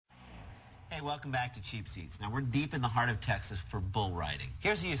welcome back to Cheap Seats. Now, we're deep in the heart of Texas for bull riding.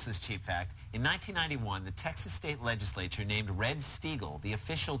 Here's a useless cheap fact. In 1991, the Texas state legislature named Red Steagall the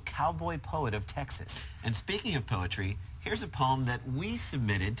official cowboy poet of Texas. And speaking of poetry, here's a poem that we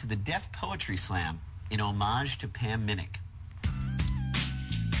submitted to the Deaf Poetry Slam in homage to Pam Minick.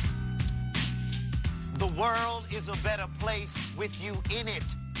 The world is a better place with you in it,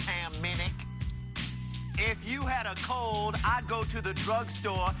 Pam Minick. If you had a cold, I'd go to the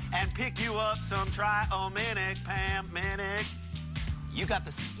drugstore and pick you up some Triominic, Pam Minick. You got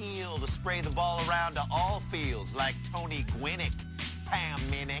the skill to spray the ball around to all fields like Tony Gwynnick, Pam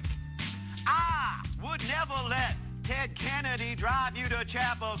Minick. I would never let Ted Kennedy drive you to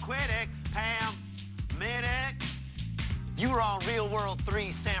Chappaquiddick, Pam Minick. If you were on Real World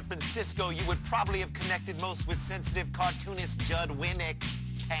 3 San Francisco, you would probably have connected most with sensitive cartoonist Judd Winnick,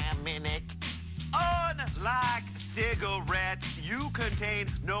 Pam Minick. Unlike cigarettes, you contain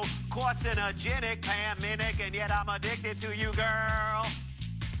no carcinogenic, Pam Minick, and yet I'm addicted to you, girl.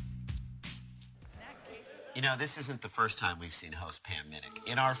 You know, this isn't the first time we've seen host Pam Minick.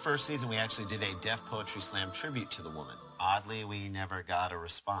 In our first season, we actually did a Deaf Poetry Slam tribute to the woman. Oddly, we never got a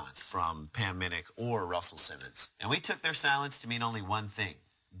response from Pam Minick or Russell Simmons. And we took their silence to mean only one thing: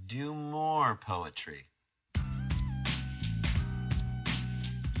 do more poetry.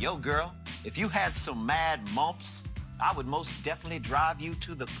 Yo, girl, if you had some mad mumps, I would most definitely drive you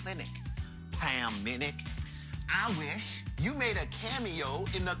to the clinic, Pam Minick. I wish you made a cameo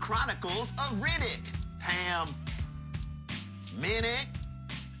in the Chronicles of Riddick, Pam Minick.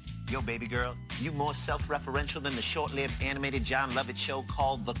 Yo, baby girl, you more self-referential than the short-lived animated John Lovett show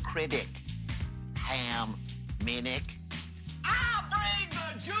called The Critic, Pam Minick. I bring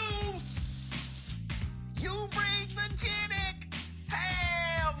the juice, you bring the ginic,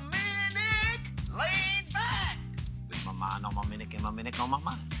 Pam Minick. Laid back with my mind on my Minick and my Minick on my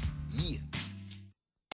mind. Yeah.